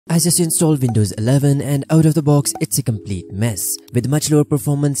I just installed Windows 11 and out of the box it's a complete mess with much lower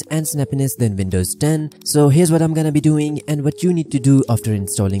performance and snappiness than Windows 10. So here's what I'm gonna be doing and what you need to do after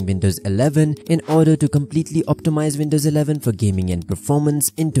installing Windows 11 in order to completely optimize Windows 11 for gaming and performance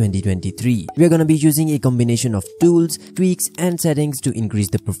in 2023. We are gonna be using a combination of tools, tweaks and settings to increase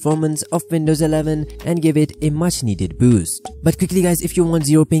the performance of Windows 11 and give it a much needed boost. But quickly guys, if you want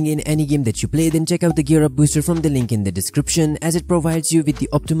zero ping in any game that you play, then check out the Gear Up booster from the link in the description, as it provides you with the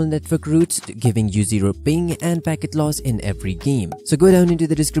optimal network routes, giving you zero ping and packet loss in every game. So go down into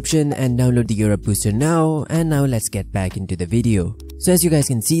the description and download the Gear Up booster now. And now let's get back into the video. So as you guys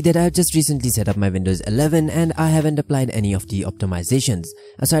can see that I've just recently set up my Windows 11 and I haven't applied any of the optimizations.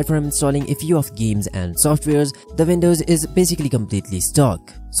 Aside from installing a few of games and softwares, the Windows is basically completely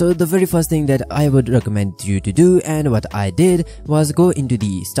stock. So the very first thing that I would recommend you to do, and what I did, was go into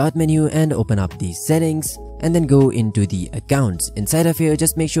the start menu and open up the settings and then go into the accounts. Inside of here,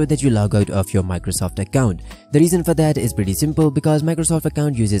 just make sure that you log out of your Microsoft account. The reason for that is pretty simple, because Microsoft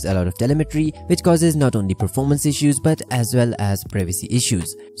account uses a lot of telemetry which causes not only performance issues but as well as privacy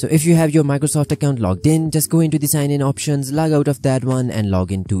issues. So if you have your Microsoft account logged in, just go into the sign in options, log out of that one and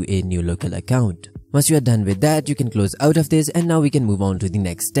log into a new local account. Once you are done with that, you can close out of this and now we can move on to the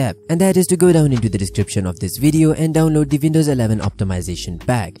next step. And that is to go down into the description of this video and download the Windows 11 optimization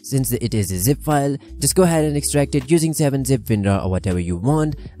pack. Since it is a zip file, just go ahead and extract it using 7-zip, WinRAR or whatever you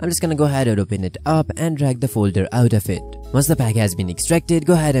want. I'm just gonna go ahead and open it up and drag the folder out of it. Once the pack has been extracted,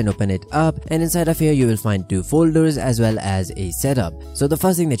 go ahead and open it up, and inside of here you will find 2 folders as well as a setup. So the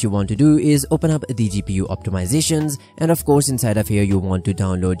first thing that you want to do is open up the GPU optimizations, and of course inside of here you want to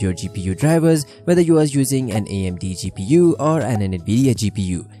download your GPU drivers, whether you are using an AMD GPU or an NVIDIA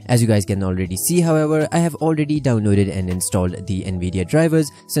GPU. As you guys can already see, however, I have already downloaded and installed the NVIDIA drivers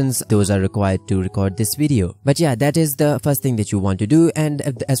since those are required to record this video. But yeah, that is the first thing that you want to do, and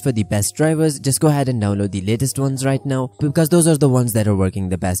as for the best drivers, just go ahead and download the latest ones right now, because those are the ones that are working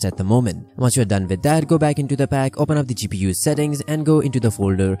the best at the moment. Once you're done with that, go back into the pack, open up the GPU settings and go into the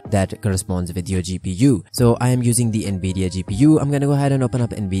folder that corresponds with your GPU. So I am using the NVIDIA GPU. I'm gonna go ahead and open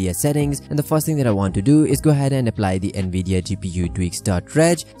up NVIDIA settings, and the first thing that I want to do is go ahead and apply the NVIDIA GPU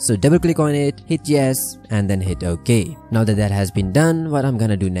tweaks.reg. So double click on it, hit yes, and then hit OK. Now that that has been done, what I'm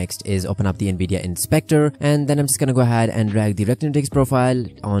gonna do next is open up the NVIDIA inspector, and then I'm just gonna go ahead and drag the Rectinitrix profile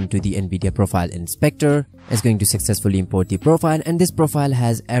onto the NVIDIA profile inspector. It's going to successfully import the profile, and this profile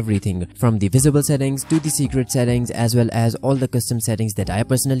has everything from the visible settings to the secret settings, as well as all the custom settings that I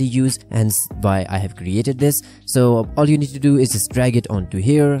personally use and why I have created this. So all you need to do is just drag it onto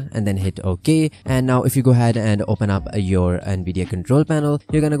here and then hit OK. And now if you go ahead and open up your NVIDIA control panel,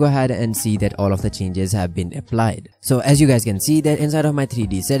 you're gonna go ahead and see that all of the changes have been applied. So as you guys can see that inside of my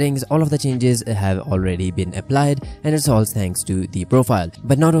 3D settings, all of the changes have already been applied, and it's all thanks to the profile.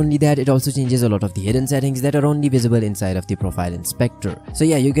 But not only that, it also changes a lot of the hidden settings that are only visible inside of the profile inspector. So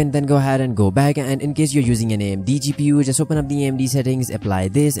yeah, you can then go ahead and go back, and in case you're using an AMD GPU, just open up the AMD settings, apply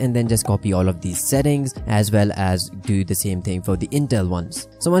this, and then just copy all of these settings, as well as do the same thing for the Intel ones.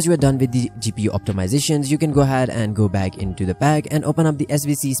 So once you are done with the GPU optimizations, you can go ahead and go back into the pack and open up the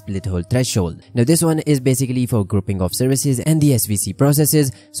SVC split hole threshold. Now this one is basically for grouping of services and the SVC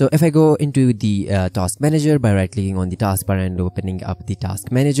processes. So if I go into the task manager by right clicking on the taskbar and opening up the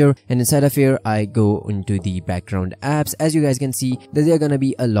task manager, and inside of here I go into the background apps, as you guys can see that there are gonna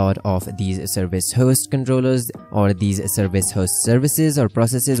be a lot of these service host controllers, or these service host services or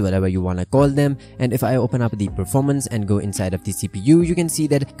processes, whatever you want to call them. And if I open up the performance and go inside of the CPU, you can see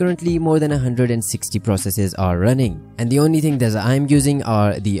that currently more than 160 processes are running, and the only thing that I'm using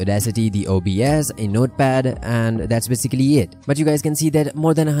are the Audacity, the OBS, a notepad, and that's basically it. But you guys can see that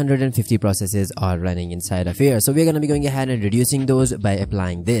more than 150 processes are running inside of here. So we're gonna be going ahead and reducing those by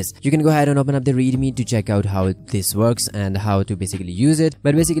applying this. You can go ahead and open up the readme to check out how this works and how to basically use it.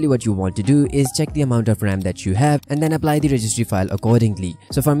 But basically what you want to do is check the amount of RAM that you have and then apply the registry file accordingly.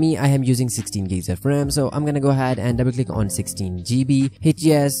 So for me, I am using 16 gigs of RAM, so I'm gonna go ahead and double click on 16 GB, hit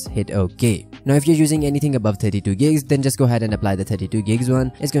yes, hit OK. Now if you're using anything above 32 gigs, then just go ahead and apply the 32 gigs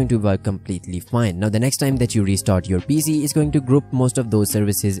one. It's going to work completely fine. Now the next time that you restart your PC, it's going to group most of those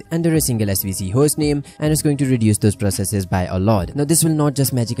services under a single SVC hostname, and it's going to reduce those processes by a lot. Now this will not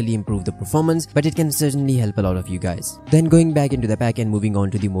just magically improve the performance, but it can certainly help a lot of you guys. Then going back into the pack and moving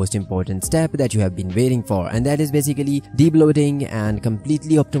on to the most important step that you have been waiting for, and that is basically debloating and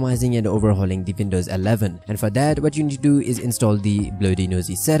completely optimizing and overhauling the Windows 11. And for that, what you need to do is install the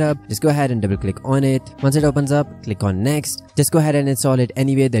BloatyNosy setup. Just go ahead and and double click on it. Once it opens up, click on next. Just go ahead and install it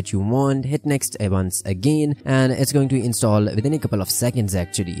anywhere that you want. Hit next once again, and it's going to install within a couple of seconds.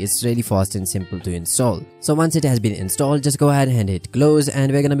 Actually, it's really fast and simple to install. So once it has been installed, just go ahead and hit close,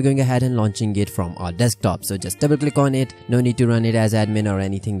 and we're gonna be going ahead and launching it from our desktop. So just double click on it. No need to run it as admin or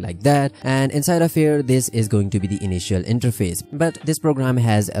anything like that. And inside of here, this is going to be the initial interface, but this program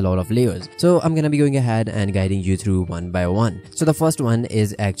has a lot of layers, so I'm gonna be going ahead and guiding you through one by one. So the first one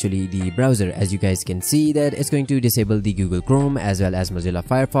is actually the browser. As you guys can see that it's going to disable the Google Chrome as well as Mozilla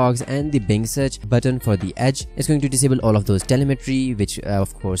Firefox, and the Bing search button for the Edge is going to disable all of those telemetry, which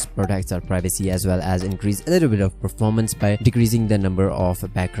of course protects our privacy as well as increase a little bit of performance by decreasing the number of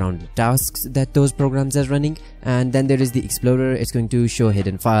background tasks that those programs are running. And then there is the Explorer. It's going to show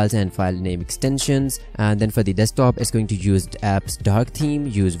hidden files and file name extensions. And then for the desktop, it's going to use apps dark theme,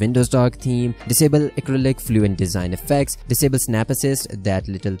 use Windows dark theme, disable acrylic fluent design effects, disable snap assist, that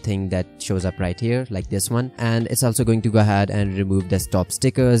little thing that shows up right here like this one. And it's also going to go ahead and remove desktop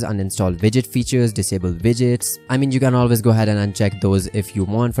stickers, uninstall widget features, disable widgets. I mean, you can always go ahead and uncheck those if you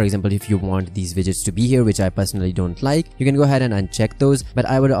want. For example, if you want these widgets to be here, which I personally don't like, you can go ahead and uncheck those, but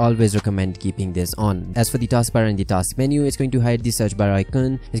I would always recommend keeping this on. As for the taskbar and the task menu, it's going to hide the search bar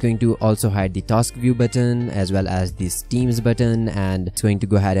icon. It's going to also hide the task view button as well as the Teams button, and it's going to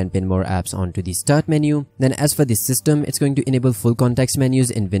go ahead and pin more apps onto the start menu. Then as for the system, it's going to enable full context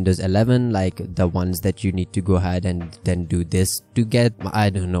menus in Windows 11, like the ones that you need to go ahead and then do this to get. I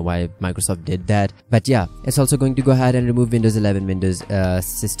don't know why Microsoft did that, but yeah, it's also going to go ahead and remove Windows 11 Windows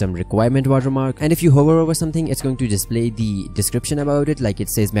system requirement watermark. And if you hover over something, it's going to display the description about it, like it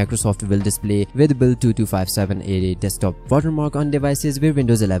says Microsoft will display with build 2257 a desktop watermark on devices where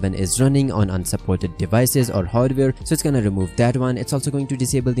Windows 11 is running on unsupported devices or hardware. So it's gonna remove that one. It's also going to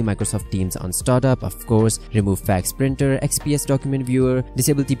disable the Microsoft Teams on startup, of course, remove fax printer, XPS document viewer,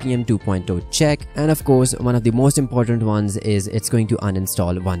 disable TPM 2.0 check, and of course one of the most important ones is it's going to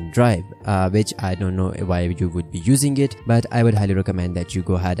uninstall OneDrive, which I don't know why you would be using it, but I would highly recommend that you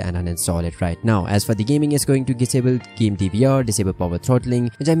go ahead and uninstall it right now. As for the gaming, it's going to disable game DVR, disable power throttling,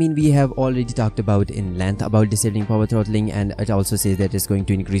 which I mean we have already talked about in length about disabling power throttling, and it also says that it's going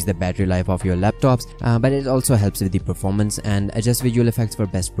to increase the battery life of your laptops, but it also helps with the performance, and adjust visual effects for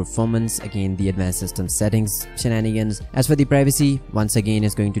best performance. Again, the advanced system settings shenanigans. As for the privacy, once again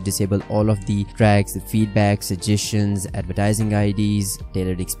it's going to disable all of the tracks, the feedback, suggestions, advertising IDs,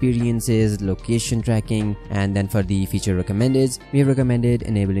 tailored experiences, location tracking. And then for the feature recommended, we have recommended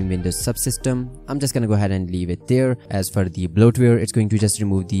enabling Windows subsystem. I'm just gonna go ahead and leave it there. As for the bloatware, it's going to just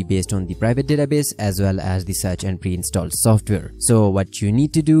remove the based on the private database as well as the search and pre-installed software. So what you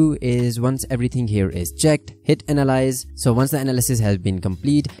need to do is, once everything here is checked, hit analyze. So once the analysis has been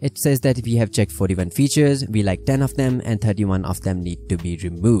complete, it says that we have checked 41 features, we like 10 of them and 31 of them need to be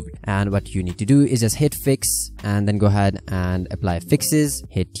removed. And what you need to do is just hit fix and then go ahead and apply fixes,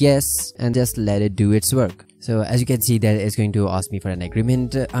 hit yes, and just let it do its work. So as you can see that it's going to ask me for an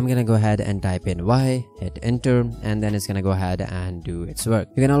agreement. I'm gonna go ahead and type in Y, hit enter, and then it's gonna go ahead and do its work.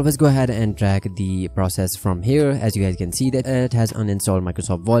 You can always go ahead and track the process from here. As you guys can see that it has uninstalled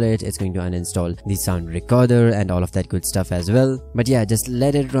Microsoft Wallet, it's going to uninstall the sound recorder and all of that good stuff as well. But yeah, just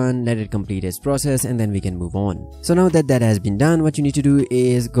let it run, let it complete its process, and then we can move on. So now that that has been done, what you need to do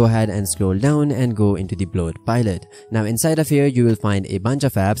is go ahead and scroll down and go into the Bloat pilot. Now inside of here you will find a bunch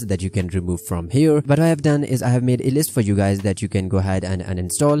of apps that you can remove from here. What I have done is I have made a list for you guys that you can go ahead and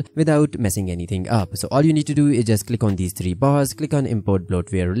uninstall without messing anything up. So all you need to do is just click on these three bars, click on import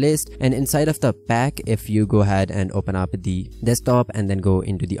bloatware list, and inside of the pack, if you go ahead and open up the desktop and then go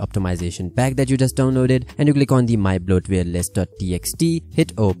into the optimization pack that you just downloaded, and you click on the my bloatware list.txt,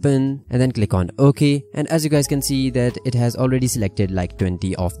 hit open, and then click on OK. And as you guys can see that it has already selected like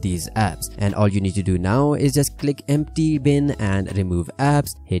 20 of these apps, and all you need to do now is just click empty bin and remove apps,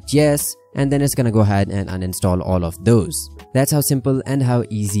 hit yes, and then it's gonna go ahead and uninstall all of those. That's how simple and how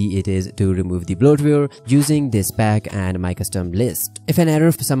easy it is to remove the bloatware using this pack and my custom list. If an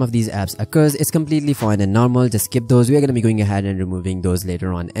error for some of these apps occurs, it's completely fine and normal. Just skip those. We're gonna be going ahead and removing those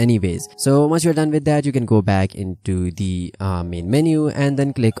later on anyways. So once you're done with that, you can go back into the main menu and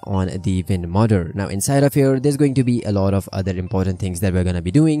then click on the WinModder. Now inside of here, there's going to be a lot of other important things that we're gonna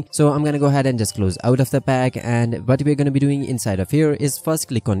be doing. So I'm gonna go ahead and just close out of the pack, and what we're gonna be doing inside of here is first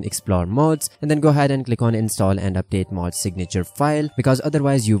click on Explore Mods, and then go ahead and click on Install and Update Mod Signature signature file, because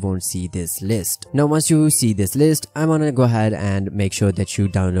otherwise you won't see this list. Now once you see this list, I'm gonna go ahead and make sure that you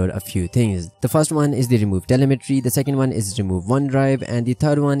download a few things. The first one is the remove telemetry, the second one is remove OneDrive, and the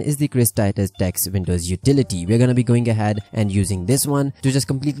third one is the Titus Text Windows utility. We're gonna be going ahead and using this one to just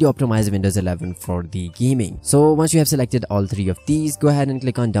completely optimize Windows 11 for the gaming. So once you have selected all three of these, go ahead and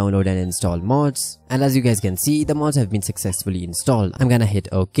click on download and install mods. And as you guys can see, the mods have been successfully installed. I'm gonna hit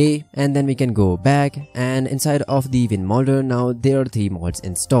OK, and then we can go back, and inside of the WinModder, now there are 3 mods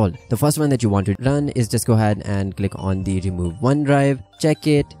installed. The first one that you want to run is just go ahead and click on the remove OneDrive, check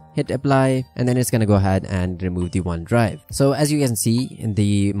it, hit apply, and then it's gonna go ahead and remove the OneDrive. So as you can see,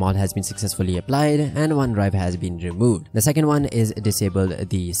 the mod has been successfully applied and OneDrive has been removed. The second one is disable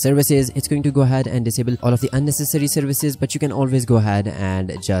the services. It's going to go ahead and disable all of the unnecessary services, but you can always go ahead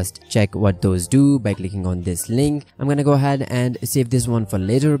and just check what those do by clicking on this link. I'm gonna go ahead and save this one for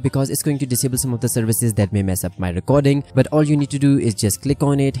later because it's going to disable some of the services that may mess up my recording, but all you need to do is just click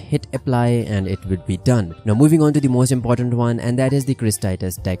on it, hit apply, and it would be done. Now moving on to the most important one, and that is the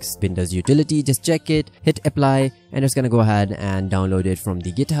Titus Text Windows utility. Just check it, hit apply, and it's gonna go ahead and download it from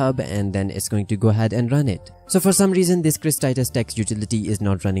the GitHub, and then it's going to go ahead and run it. So for some reason this Titus Text utility is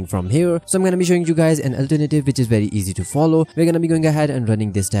not running from here, so I'm gonna be showing you guys an alternative which is very easy to follow. We're gonna be going ahead and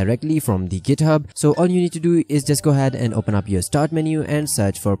running this directly from the GitHub. So all you need to do is just go ahead and open up your start menu and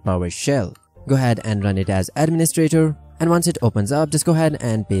search for PowerShell. Go ahead and run it as administrator. And once it opens up, just go ahead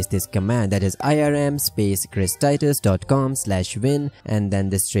and paste this command, that is irm space christitus.com/win, and then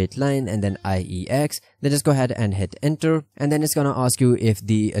this straight line, and then IEX. Then just go ahead and hit enter, and then it's gonna ask you if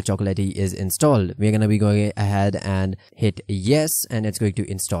the Chocolatey is installed. We're gonna be going ahead and hit yes, and it's going to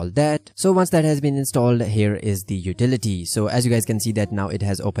install that. So once that has been installed, here is the utility. So as you guys can see that now it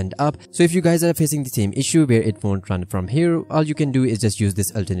has opened up. So if you guys are facing the same issue where it won't run from here, all you can do is just use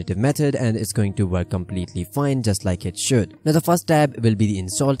this alternative method, and it's going to work completely fine, just like it should. Now the first tab will be the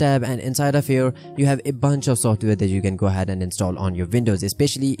install tab, and inside of here you have a bunch of software that you can go ahead and install on your Windows,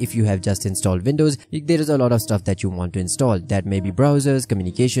 especially if you have just installed Windows. There is a lot of stuff that you want to install. That may be browsers,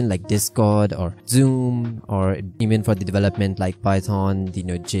 communication like Discord or Zoom, or even for the development like Python, the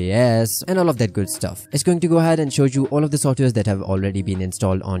Node.js, and all of that good stuff. It's going to go ahead and show you all of the softwares that have already been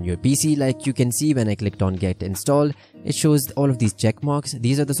installed on your PC. Like you can see when I clicked on get installed, it shows all of these check marks.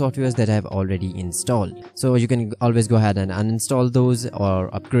 These are the softwares that I have already installed. So you can always go ahead and uninstall those, or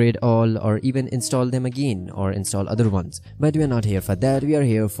upgrade all, or even install them again, or install other ones. But we are not here for that. We are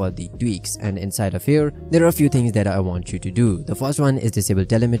here for the tweaks, and inside of here there are a few things that I want you to do. The first one is disable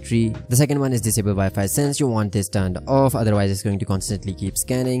telemetry. The second one is disable Wi-Fi sense. You want this turned off, otherwise it's going to constantly keep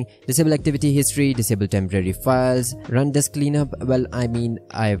scanning. Disable activity history, disable temporary files, run disk cleanup. Well, I mean,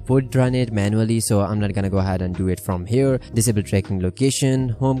 I would run it manually, so I'm not gonna go ahead and do it from here. Disable tracking location,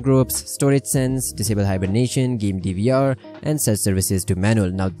 home groups, storage sense, disable hibernation, game DVR, and set services to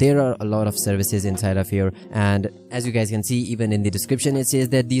manual. Now there are a lot of services inside of here, and as you guys can see, even in the description it says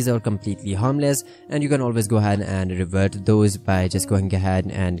that these are completely harmless, and you can always go ahead and revert those by just going ahead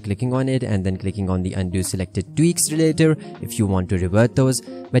and clicking on it, and then clicking on the undo selected tweaks later if you want to revert those.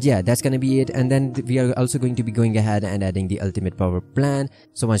 But yeah, that's gonna be it. And then we are also going to be going ahead and adding the ultimate power plan.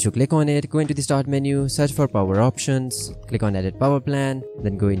 So once you click on it, go into the start menu, search for power options, click on edit power plan,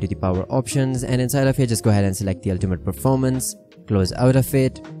 then go into the power options, and inside of here just go ahead and select the ultimate performance. Close out of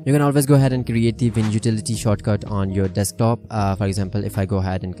it. You can always go ahead and create the Win utility shortcut on your desktop. For example, if I go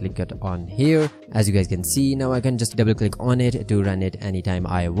ahead and click it on here, as you guys can see, now I can just double click on it to run it anytime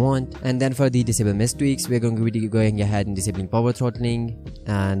I want. And then for the disable miss tweaks, we're going to be going ahead and disabling power throttling,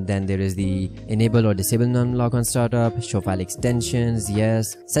 and then there is the enable or disable non-lock on startup, show file extensions,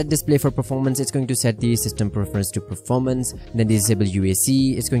 yes. Set display for performance, it's going to set the system preference to performance. Then disable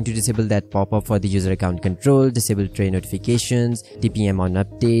UAC, it's going to disable that pop-up for the user account control. Disable tray notifications, TPM on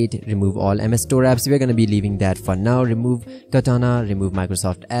update, remove all MS Store apps. We're going to be leaving that for now. Remove Katana, remove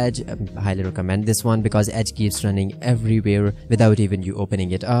Microsoft Edge. I highly recommend this one because Edge keeps running everywhere without even you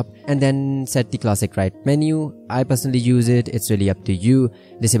opening it up. And then set the classic right menu. I personally use it, it's really up to you.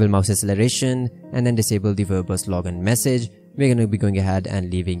 Disable mouse acceleration, and then disable the verbose login message. We're going to be going ahead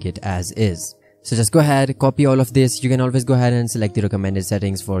and leaving it as is. So just go ahead, copy all of this. You can always go ahead and select the recommended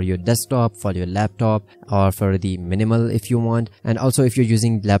settings for your desktop, for your laptop, or for the minimal if you want. And also if you're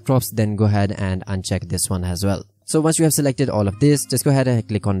using laptops, then go ahead and uncheck this one as well. So once you have selected all of this, just go ahead and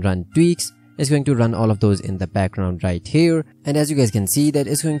click on run tweaks. It's going to run all of those in the background right here. And as you guys can see that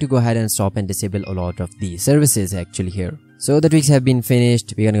it's going to go ahead and stop and disable a lot of the services actually here. So the tweaks have been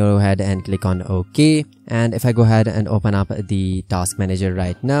finished. We're gonna go ahead and click on OK. And if I go ahead and open up the task manager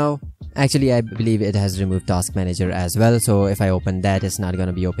right now, Actually, I believe it has removed Task Manager as well, so if I open that, it's not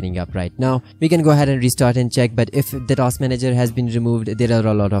gonna be opening up right now. We can go ahead and restart and check, but if the Task Manager has been removed, there are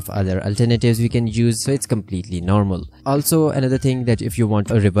a lot of other alternatives we can use, so it's completely normal. Also, another thing that if you want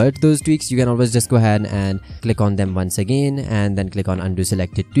to revert those tweaks, you can always just go ahead and click on them once again and then click on undo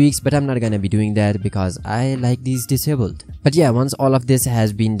selected tweaks, but I'm not gonna be doing that because I like these disabled. But yeah, once all of this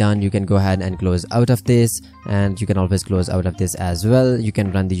has been done, you can go ahead and close out of this, and you can always close out of this as well. You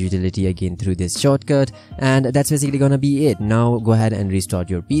can run the utility again through this shortcut, and that's basically gonna be it. Now go ahead and restart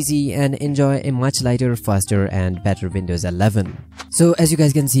your PC and enjoy a much lighter, faster and better Windows 11. So as you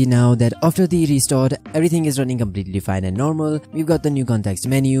guys can see now that after the restart, everything is running completely fine and normal. We've got the new context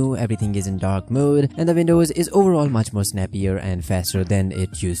menu, everything is in dark mode, and the Windows is overall much more snappier and faster than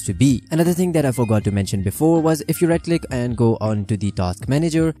it used to be. Another thing that I forgot to mention before was if you right click and go on to the Task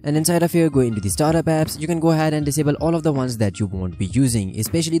Manager, and inside of here go into the startup apps, you can go ahead and disable all of the ones that you won't be using,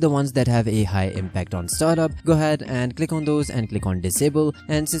 especially the ones that have a high impact on startup. Go ahead and click on those and click on disable,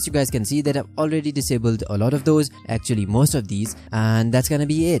 and since you guys can see that I've already disabled a lot of those, actually most of these, and that's gonna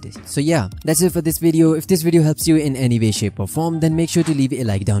be it. So yeah, that's it for this video. If this video helps you in any way, shape or form, then make sure to leave a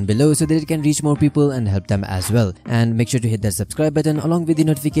like down below so that it can reach more people and help them as well, and make sure to hit that subscribe button along with the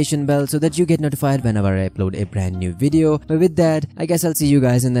notification bell so that you get notified whenever I upload a brand new video. But with that, I guess I'll see you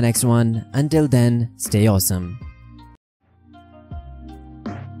guys in the next one. Until then, stay awesome.